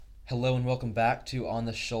Hello and welcome back to On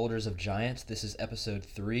the Shoulders of Giants. This is episode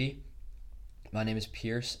 3. My name is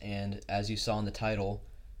Pierce, and as you saw in the title,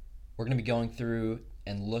 we're going to be going through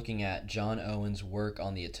and looking at John Owens' work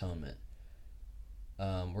on the Atonement.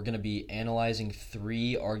 We're going to be analyzing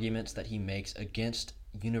 3 arguments that he makes against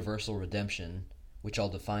universal redemption, which I'll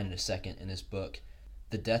define in a second in his book,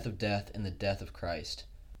 The Death of Death and the Death of Christ.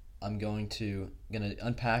 I'm going to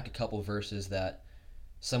unpack a couple verses that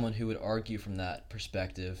someone who would argue from that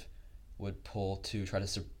perspective would pull to try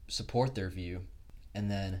to support their view.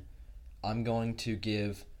 And then I'm going to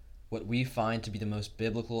give what we find to be the most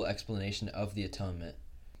biblical explanation of the atonement.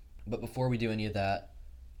 But before we do any of that,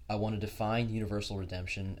 I want to define universal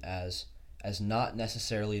redemption as not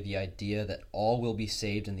necessarily the idea that all will be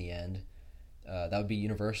saved in the end. That would be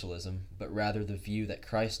universalism, but rather the view that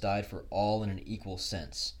Christ died for all in an equal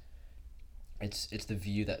sense. It's the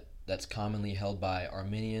view that's commonly held by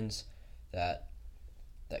Arminians, that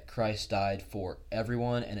Christ died for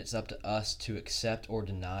everyone, and it's up to us to accept or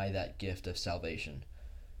deny that gift of salvation.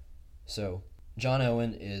 So John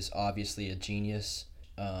Owen is obviously a genius,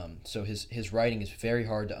 so his writing is very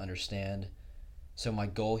hard to understand. So my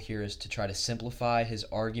goal here is to try to simplify his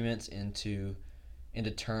arguments into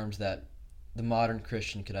terms that the modern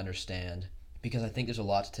Christian could understand, because I think there's a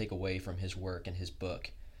lot to take away from his work and his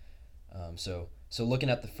book. So looking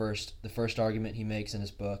at the first argument he makes in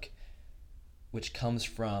his book, which comes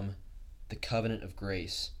from the covenant of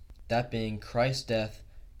grace, that being Christ's death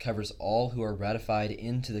covers all who are ratified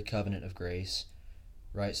into the covenant of grace,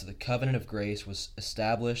 right? So the covenant of grace was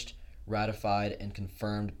established, ratified, and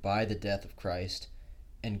confirmed by the death of Christ,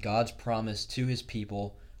 and God's promise to his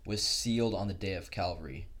people was sealed on the day of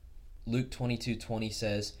Calvary. Luke 22:20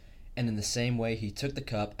 says, "And in the same way he took the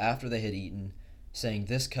cup after they had eaten, saying,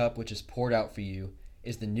 'This cup which is poured out for you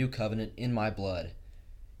is the new covenant in my blood.'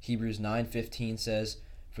 Hebrews 9:15 says,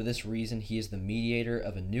 'For this reason he is the mediator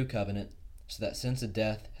of a new covenant, so that since a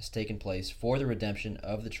death has taken place for the redemption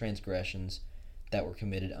of the transgressions that were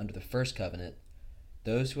committed under the first covenant,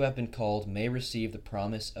 those who have been called may receive the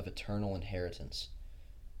promise of eternal inheritance.'"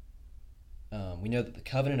 We know that the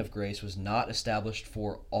covenant of grace was not established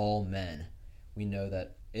for all men. We know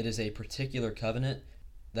that it is a particular covenant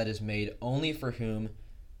that is made only for whom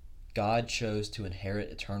God chose to inherit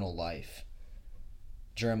eternal life.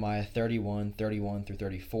 Jeremiah 31:31 through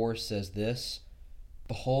 34 says this,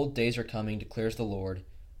 "Behold, days are coming, declares the Lord,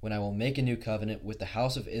 when I will make a new covenant with the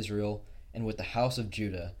house of Israel and with the house of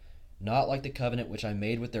Judah, not like the covenant which I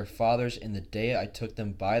made with their fathers in the day I took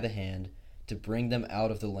them by the hand to bring them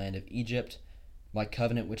out of the land of Egypt, my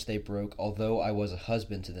covenant which they broke, although I was a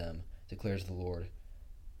husband to them, declares the Lord.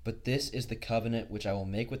 But this is the covenant which I will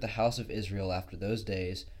make with the house of Israel after those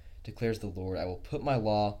days, declares the Lord. I will put my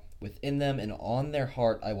law within them, and on their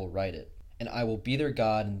heart I will write it. And I will be their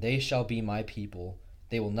God, and they shall be my people.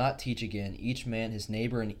 They will not teach again, each man his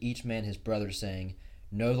neighbor and each man his brother, saying,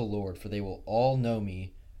 'Know the Lord,' for they will all know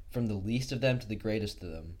me, from the least of them to the greatest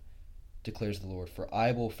of them, declares the Lord. For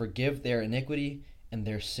I will forgive their iniquity, and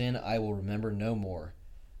their sin I will remember no more."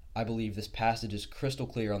 I believe this passage is crystal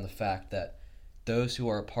clear on the fact that those who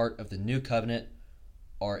are a part of the new covenant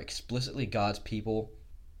are explicitly God's people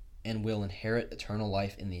and will inherit eternal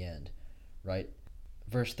life in the end, right?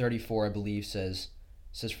 Verse 34, I believe, says,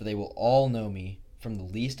 "For they will all know me, from the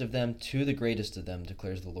least of them to the greatest of them,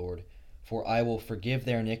 declares the Lord. For I will forgive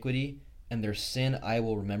their iniquity, and their sin I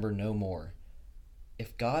will remember no more."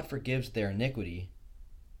 If God forgives their iniquity,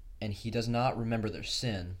 and he does not remember their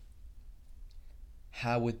sin,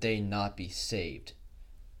 how would they not be saved?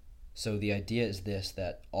 So the idea is this,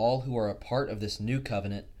 that all who are a part of this new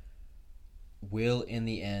covenant will in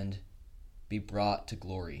the end be brought to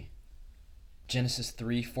glory. Genesis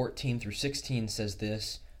 3:14 through 16 says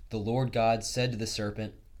this, "The Lord God said to the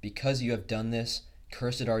serpent, 'Because you have done this,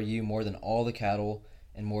 cursed are you more than all the cattle,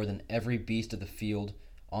 and more than every beast of the field.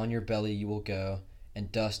 On your belly you will go,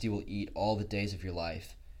 and dust you will eat all the days of your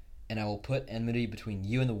life. And I will put enmity between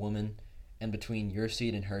you and the woman, and between your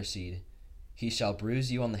seed and her seed. He shall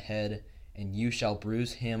bruise you on the head, and you shall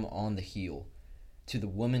bruise him on the heel. To the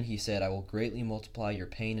woman he said, I will greatly multiply your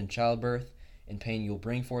pain in childbirth. In pain you will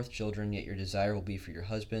bring forth children, yet your desire will be for your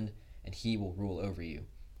husband, and he will rule over you."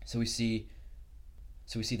 So we see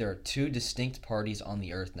there are 2 distinct parties on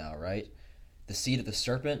the earth now, right? The seed of the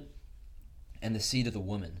serpent and the seed of the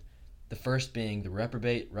woman. The first being the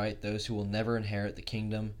reprobate, right? Those who will never inherit the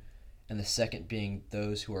kingdom. And the second being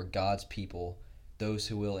those who are God's people, those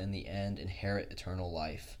who will in the end inherit eternal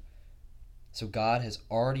life. So God has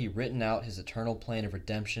already written out his eternal plan of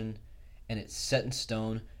redemption, and it's set in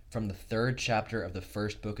stone from the 3rd chapter of the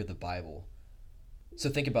first book of the Bible. So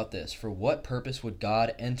think about this. For what purpose would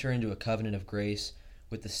God enter into a covenant of grace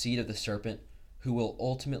with the seed of the serpent who will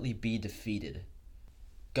ultimately be defeated?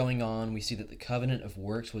 Going on, we see that the covenant of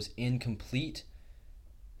works was incomplete.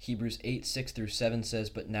 Hebrews 8:6-7 says,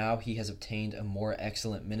 "But now he has obtained a more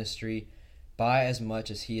excellent ministry, by as much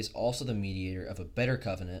as he is also the mediator of a better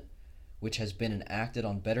covenant, which has been enacted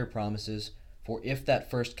on better promises. For if that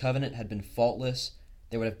first covenant had been faultless,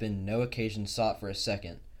 there would have been no occasion sought for a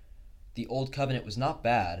second." The old covenant was not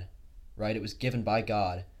bad, right? It was given by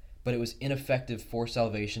God, but it was ineffective for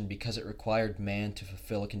salvation because it required man to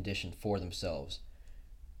fulfill a condition for themselves.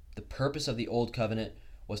 The purpose of the old covenant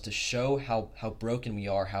was to show how broken we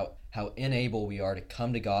are, how unable we are to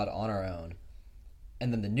come to God on our own.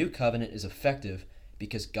 And then the new covenant is effective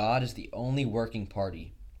because God is the only working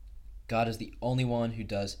party. God is the only one who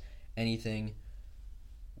does anything.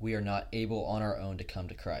 We are not able on our own to come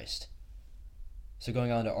to Christ. So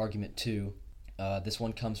going on to argument 2, this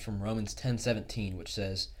one comes from Romans 10:17, which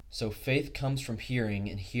says, "So faith comes from hearing,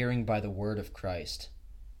 and hearing by the word of Christ."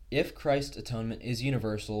 If Christ's atonement is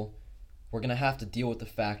universal, we're going to have to deal with the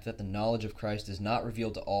fact that the knowledge of Christ is not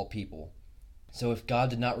revealed to all people. So if God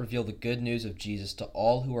did not reveal the good news of Jesus to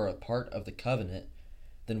all who are a part of the covenant,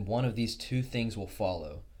 then one of these two things will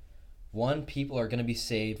follow. One, people are going to be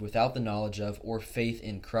saved without the knowledge of or faith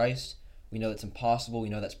in Christ. We know that's impossible. We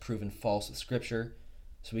know that's proven false with Scripture,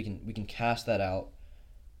 so we can cast that out.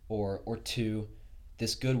 Or two,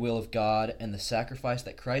 this goodwill of God and the sacrifice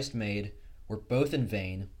that Christ made were both in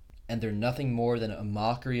vain, and they're nothing more than a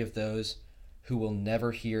mockery of those who will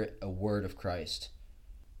never hear a word of Christ.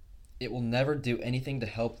 It will never do anything to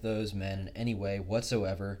help those men in any way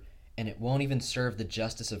whatsoever, and it won't even serve the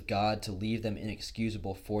justice of God to leave them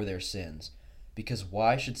inexcusable for their sins. Because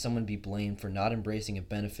why should someone be blamed for not embracing a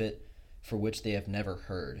benefit for which they have never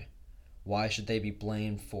heard? Why should they be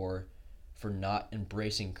blamed for not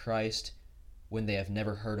embracing Christ when they have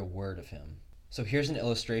never heard a word of him? So here's an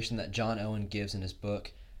illustration that John Owen gives in his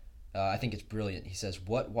book. I think it's brilliant. He says,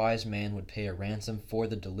 "What wise man would pay a ransom for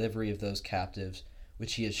the delivery of those captives,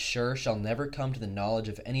 which he is sure shall never come to the knowledge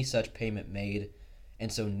of any such payment made,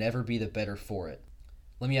 and so never be the better for it?"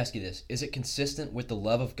 Let me ask you this. Is it consistent with the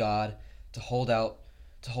love of God to hold out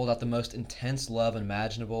the most intense love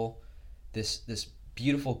imaginable, this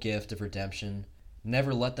beautiful gift of redemption,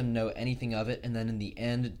 never let them know anything of it, and then in the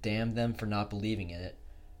end damn them for not believing in it?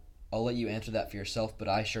 I'll let you answer that for yourself, but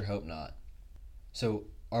I sure hope not. So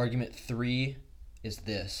argument 3 is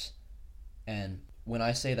this, and when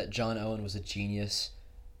I say that John Owen was a genius,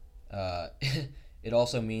 it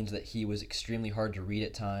also means that he was extremely hard to read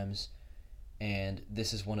at times, and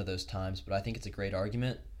this is one of those times, but I think it's a great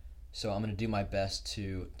argument, so I'm going to do my best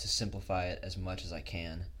to simplify it as much as I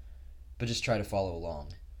can, but just try to follow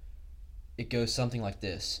along. It goes something like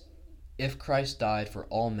this. If Christ died for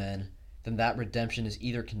all men, then that redemption is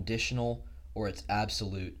either conditional or it's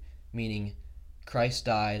absolute, meaning Christ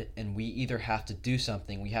died and we either have to do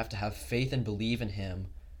something, we have to have faith and believe in him,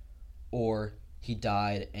 or he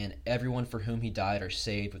died and everyone for whom he died are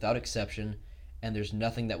saved without exception, and there's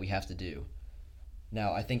nothing that we have to do.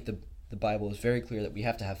 Now, I think the Bible is very clear that we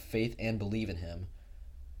have to have faith and believe in him,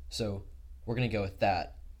 so we're going to go with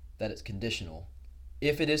that it's conditional.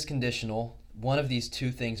 If it is conditional, one of these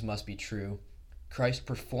two things must be true. Christ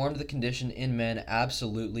performed the condition in men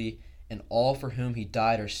absolutely, and all for whom he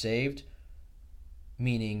died are saved,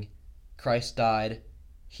 meaning Christ died,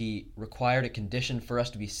 he required a condition for us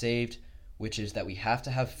to be saved, which is that we have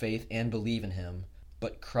to have faith and believe in him,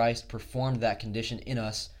 but Christ performed that condition in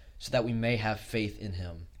us so that we may have faith in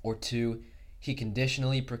him. Or two, he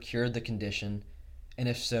conditionally procured the condition, and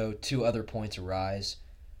if so, two other points arise.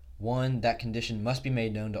 One, that condition must be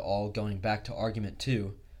made known to all, going back to argument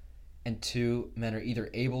 2, and two, men are either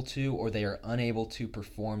able to or they are unable to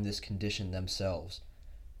perform this condition themselves.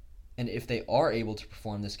 And if they are able to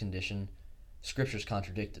perform this condition, Scripture's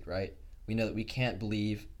contradicted, right? We know that we can't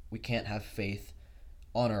believe, we can't have faith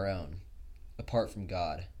on our own, apart from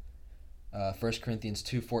God. 1 Corinthians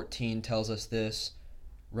 2:14 tells us this,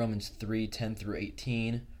 Romans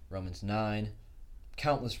 3:10-18, Romans 9,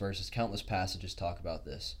 countless verses, countless passages talk about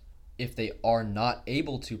this. If they are not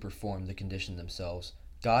able to perform the condition themselves,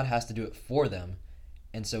 God has to do it for them,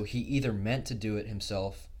 and so he either meant to do it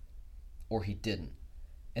himself or he didn't.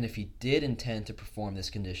 And if he did intend to perform this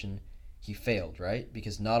condition, he failed, right?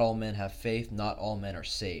 Because not all men have faith, not all men are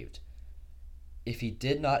saved. If he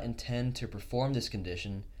did not intend to perform this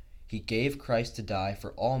condition, he gave Christ to die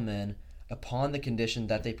for all men upon the condition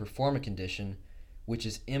that they perform a condition which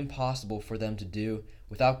is impossible for them to do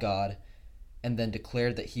without God, and then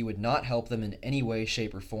declared that he would not help them in any way,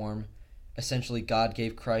 shape, or form. Essentially, God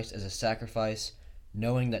gave Christ as a sacrifice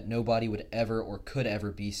knowing that nobody would ever or could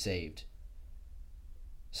ever be saved.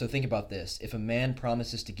 So think about this. If a man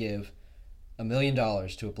promises to give $1 million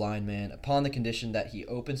to a blind man upon the condition that he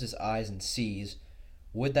opens his eyes and sees,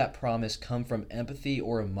 would that promise come from empathy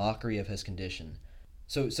or a mockery of his condition?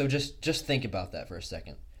 So just think about that for a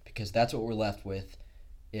second, because that's what we're left with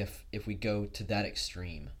if we go to that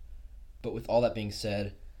extreme. But with all that being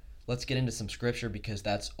said, let's get into some scripture, because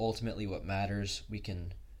that's ultimately what matters. We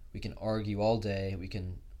can argue all day, we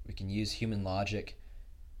can use human logic,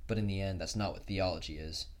 but in the end, that's not what theology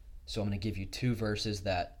is. So I'm going to give you two verses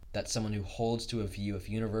that someone who holds to a view of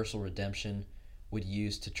universal redemption would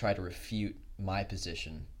use to try to refute my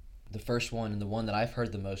position. The first one, and the one that I've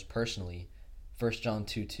heard the most personally, 1 John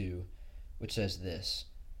 2:2, which says this: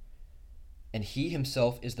 "And he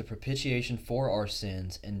himself is the propitiation for our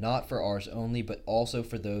sins, and not for ours only, but also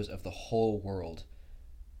for those of the whole world."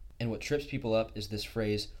 And what trips people up is this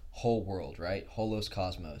phrase, whole world, right? Holos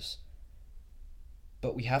cosmos.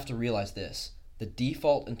 But we have to realize this. The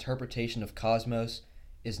default interpretation of cosmos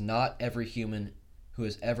is not every human who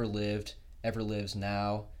has ever lived, ever lives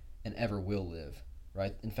now, and ever will live,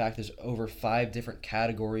 right? In fact, there's over 5 different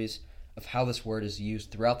categories of how this word is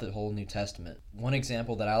used throughout the whole New Testament. One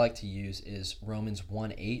example that I like to use is Romans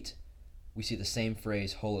 1:8. We see the same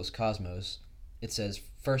phrase, holos cosmos. It says,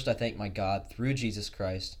 "First I thank my God through Jesus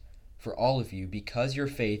Christ for all of you, because your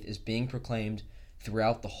faith is being proclaimed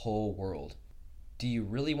throughout the whole world." Do you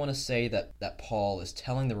really want to say that Paul is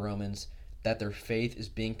telling the Romans that their faith is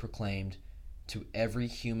being proclaimed to every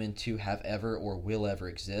human to have ever or will ever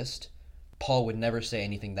exist? Paul would never say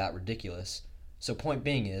anything that ridiculous. So point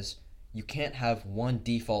being is, you can't have one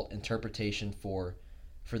default interpretation for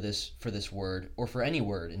this word, or for any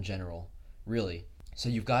word in general, really. So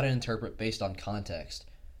you've got to interpret based on context.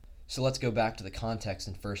 So let's go back to the context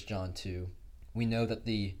in 1 John 2. We know that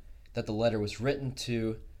the letter was written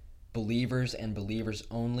to believers and believers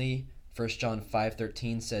only. 1 John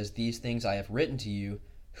 5:13 says, "These things I have written to you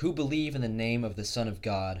who believe in the name of the Son of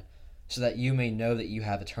God, so that you may know that you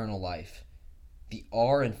have eternal life." The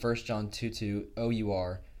R in 1 John 2:2,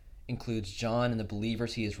 O-U-R, includes John and the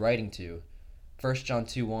believers he is writing to. 1 John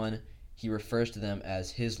 2:1, he refers to them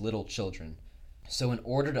as his little children. So in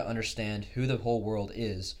order to understand who the whole world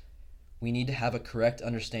is, we need to have a correct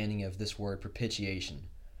understanding of this word propitiation.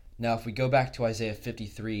 Now, if we go back to Isaiah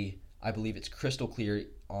 53, I believe it's crystal clear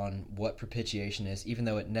on what propitiation is, even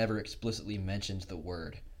though it never explicitly mentions the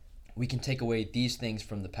word. We can take away these things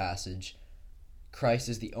from the passage. Christ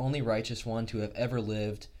is the only righteous one to have ever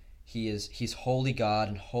lived. He's holy God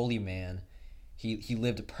and holy man. He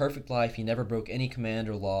lived a perfect life. He never broke any command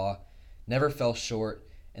or law, never fell short,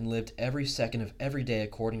 and lived every second of every day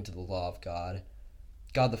according to the law of God.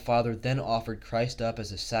 God the Father then offered Christ up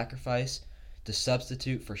as a sacrifice to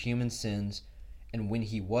substitute for human sins, and when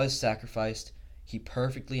he was sacrificed, he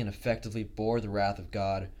perfectly and effectively bore the wrath of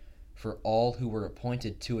God for all who were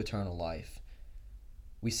appointed to eternal life.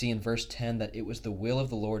 We see in verse 10 that it was the will of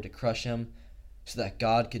the Lord to crush him, so that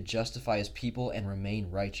God could justify his people and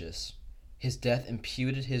remain righteous. His death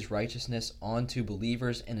imputed his righteousness onto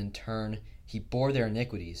believers, and in turn, he bore their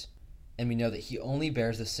iniquities. And we know that he only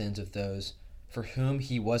bears the sins of those for whom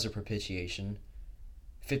he was a propitiation.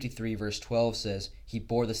 53 verse 12 says, "He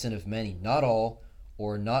bore the sin of many, not all,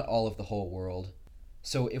 or not all of the whole world."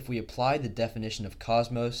 So if we apply the definition of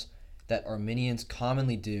cosmos that Arminians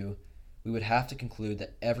commonly do, we would have to conclude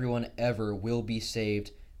that everyone ever will be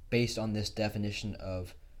saved based on this definition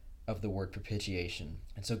of the word propitiation.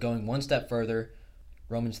 And so going one step further,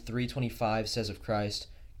 Romans 3:25 says of Christ,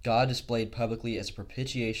 "God displayed publicly as a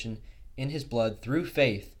propitiation in his blood through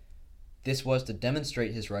faith. This was to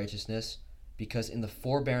demonstrate his righteousness, because in the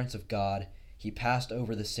forbearance of God, he passed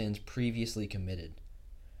over the sins previously committed."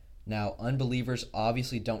 Now, unbelievers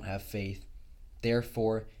obviously don't have faith.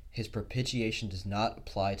 Therefore, his propitiation does not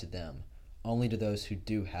apply to them, only to those who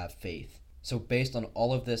do have faith. So based on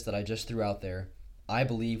all of this that I just threw out there, I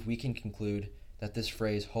believe we can conclude that this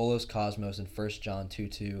phrase, holos cosmos in 1 John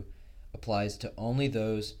 2:2, applies to only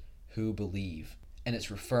those who believe. And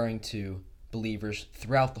it's referring to believers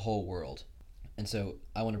throughout the whole world. And so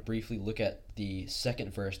I want to briefly look at the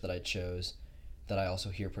second verse that I chose that I also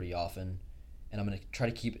hear pretty often. And I'm going to try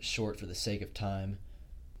to keep it short for the sake of time.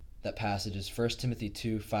 That passage is 1 Timothy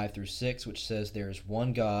 2:5-6, which says, "There is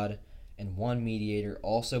one God and one mediator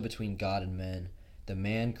also between God and men, the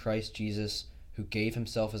man Christ Jesus, who gave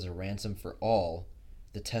himself as a ransom for all,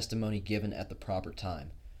 the testimony given at the proper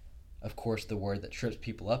time." Of course, the word that trips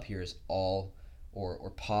people up here is all,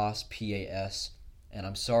 or pas, P-A-S. And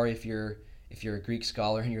I'm sorry if you're a Greek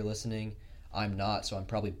scholar and you're listening. I'm not, so I'm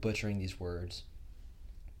probably butchering these words.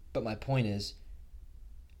 But my point is,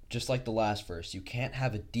 just like the last verse, you can't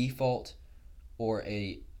have a default or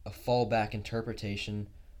a fallback interpretation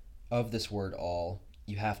of this word all.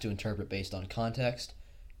 You have to interpret based on context.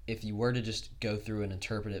 If you were to just go through and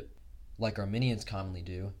interpret it like Arminians commonly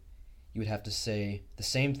do, you would have to say the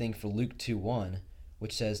same thing for Luke 2:1,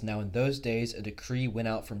 which says, "Now in those days a decree went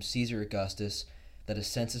out from Caesar Augustus that a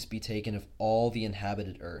census be taken of all the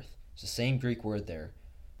inhabited earth." It's the same Greek word there.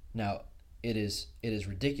 Now, it is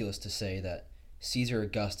ridiculous to say that Caesar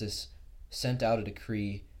Augustus sent out a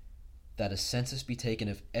decree that a census be taken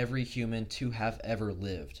of every human to have ever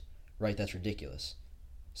lived, right? That's ridiculous.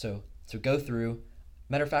 So go through.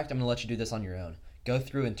 Matter of fact, I'm going to let you do this on your own. Go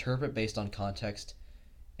through, interpret based on context,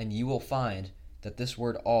 and you will find that this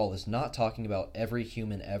word all is not talking about every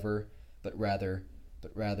human ever, but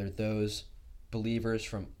rather those believers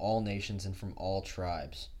from all nations and from all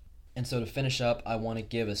tribes. And so to finish up, I want to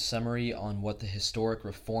give a summary on what the historic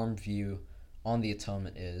Reformed view on the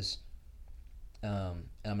atonement is. And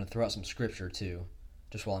I'm going to throw out some scripture too,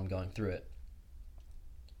 just while I'm going through it.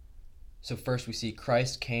 So first we see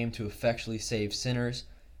Christ came to effectually save sinners,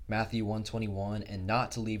 Matthew 1:21, and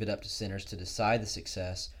not to leave it up to sinners to decide the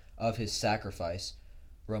success of his sacrifice,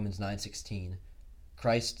 Romans 9:16.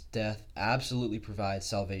 Christ's death absolutely provides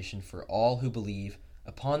salvation for all who believe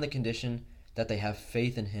upon the condition that they have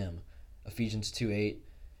faith in him, Ephesians 2:8.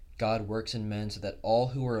 God works in men so that all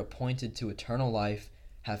who are appointed to eternal life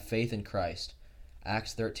have faith in Christ,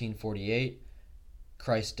 Acts 13:48.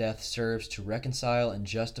 Christ's death serves to reconcile and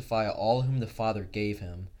justify all whom the Father gave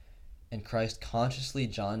him, and Christ consciously,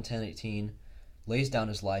 John 10:18, lays down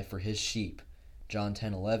his life for his sheep, John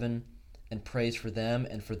 10:11, and prays for them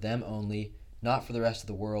and for them only, not for the rest of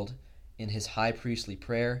the world, in his high priestly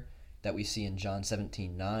prayer that we see in John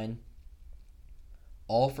 17:9.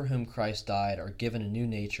 All for whom Christ died are given a new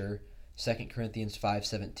nature, 2 Corinthians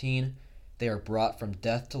 5:17. They are brought from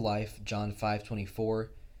death to life, John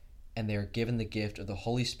 5:24, and they are given the gift of the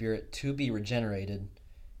Holy Spirit to be regenerated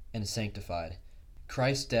and sanctified.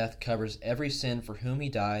 Christ's death covers every sin for whom he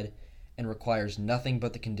died and requires nothing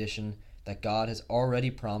but the condition that God has already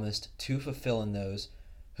promised to fulfill in those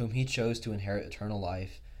whom he chose to inherit eternal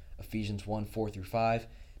life, Ephesians 1:4-5,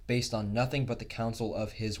 based on nothing but the counsel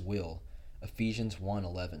of his will, Ephesians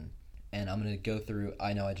 1:11. And I'm going to go through,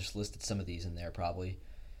 I know I just listed some of these in there probably,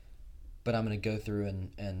 but I'm going to go through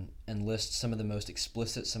and list some of the most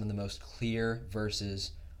explicit, some of the most clear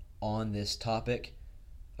verses on this topic.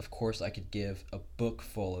 Of course, I could give a book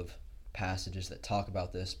full of passages that talk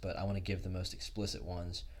about this, but I want to give the most explicit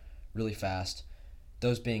ones really fast.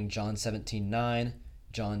 Those being John 17:9,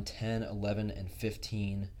 John 10:11 and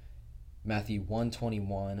 15, Matthew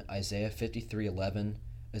 1:21, Isaiah 53:11,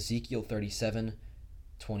 Ezekiel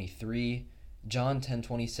 37:23, John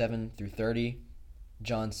 10:27-30,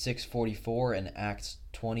 John 6:44, and Acts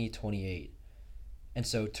 20:28. And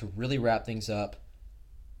so to really wrap things up,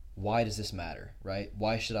 why does this matter, right?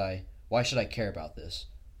 Why should I care about this?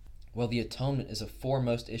 Well, the atonement is a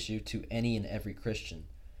foremost issue to any and every Christian,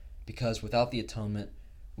 because without the atonement,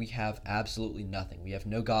 we have absolutely nothing. We have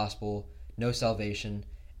no gospel, no salvation,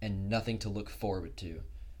 and nothing to look forward to.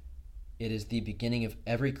 It is the beginning of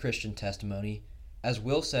every Christian testimony. As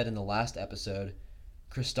Will said in the last episode,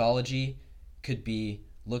 Christology could be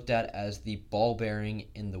looked at as the ball bearing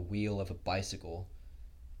in the wheel of a bicycle.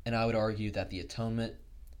 And I would argue that the atonement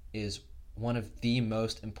is one of the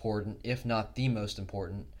most important, if not the most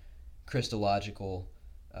important, Christological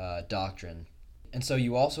doctrine. And so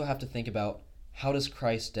you also have to think about, how does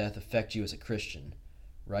Christ's death affect you as a Christian,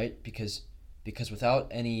 right? Because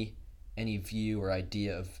without any view or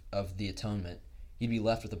idea of the atonement, you'd be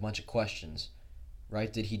left with a bunch of questions,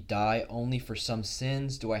 right? Did he die only for some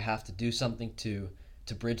sins? Do I have to do something to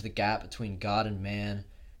bridge the gap between God and man?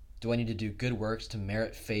 Do I need to do good works to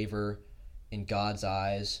merit favor in God's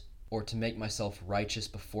eyes, or to make myself righteous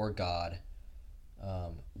before God?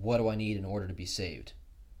 What do I need in order to be saved?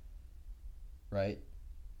 Right?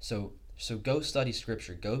 So go study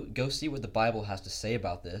Scripture. Go see what the Bible has to say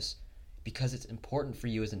about this, because it's important for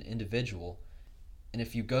you as an individual. And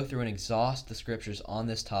if you go through and exhaust the Scriptures on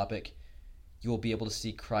this topic, you will be able to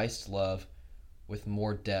see Christ's love with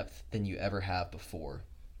more depth than you ever have before.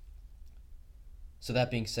 So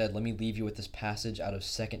that being said, let me leave you with this passage out of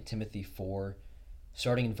 2 Timothy 4,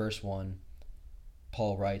 starting in verse 1.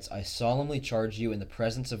 Paul writes, "I solemnly charge you in the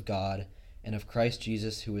presence of God and of Christ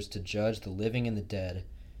Jesus, who is to judge the living and the dead,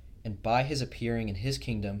 and by his appearing in his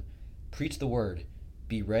kingdom, preach the word.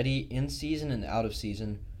 Be ready in season and out of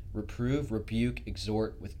season. Reprove, rebuke,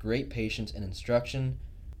 exhort with great patience and instruction.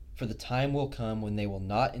 For the time will come when they will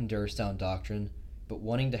not endure sound doctrine, but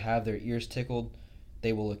wanting to have their ears tickled,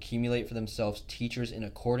 They will accumulate for themselves teachers in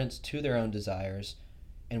accordance to their own desires,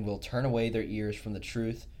 and will turn away their ears from the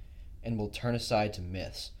truth, and will turn aside to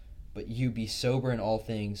myths. But you be sober in all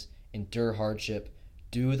things, endure hardship,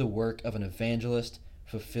 do the work of an evangelist,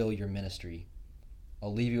 fulfill your ministry.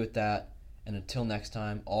 I'll leave you with that, and until next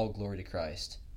time, all glory to Christ.